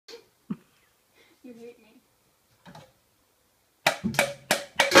You hate me.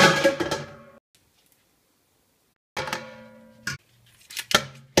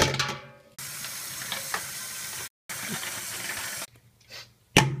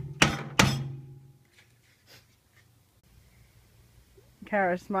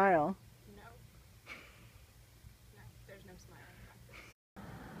 Cara, smile. No. No, there's no smiling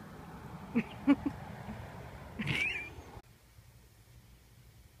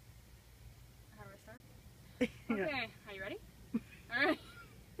How do I start? Okay, are you ready? Alright.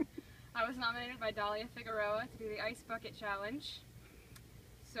 I was nominated by Dahlia Figueroa to do the Ice Bucket Challenge.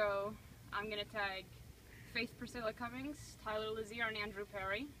 So, I'm gonna tag Faith Priscilla Cummings, Tyler Lazier, and Andrew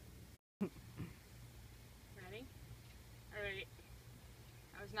Perry. Ready? Alright.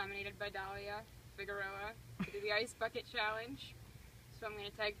 I was nominated by Dahlia Figueroa to do the Ice Bucket Challenge. So I'm gonna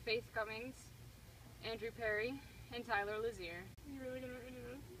tag Faith Cummings, Andrew Perry, and Tyler Lazier. Are you really gonna let me do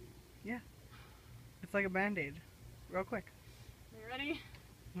this? Yeah. It's like a band-aid. Real quick. Are you ready?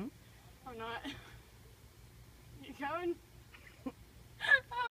 Hmm? I'm not. You going?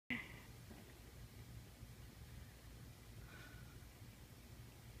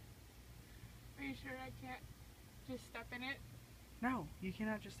 Are you sure I can't just step in it? No, you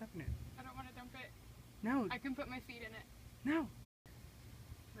cannot just step in it. I don't want to dump it. No. I can put my feet in it. No.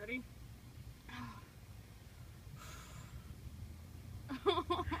 Ready?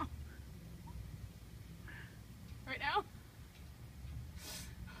 Right now?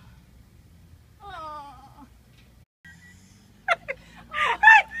 Oh.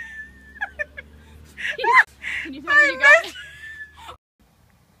 Can you tell me you got it?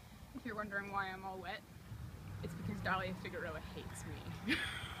 If you're wondering why I'm all wet, it's because Dahlia Figueroa hates me.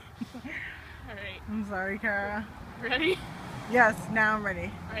 Alright. I'm sorry, Cara. Ready? Yes, now I'm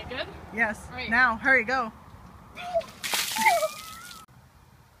ready. Alright, good? Yes. Right. Now, hurry, go.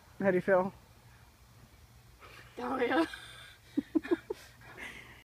 How do you feel? Dahlia.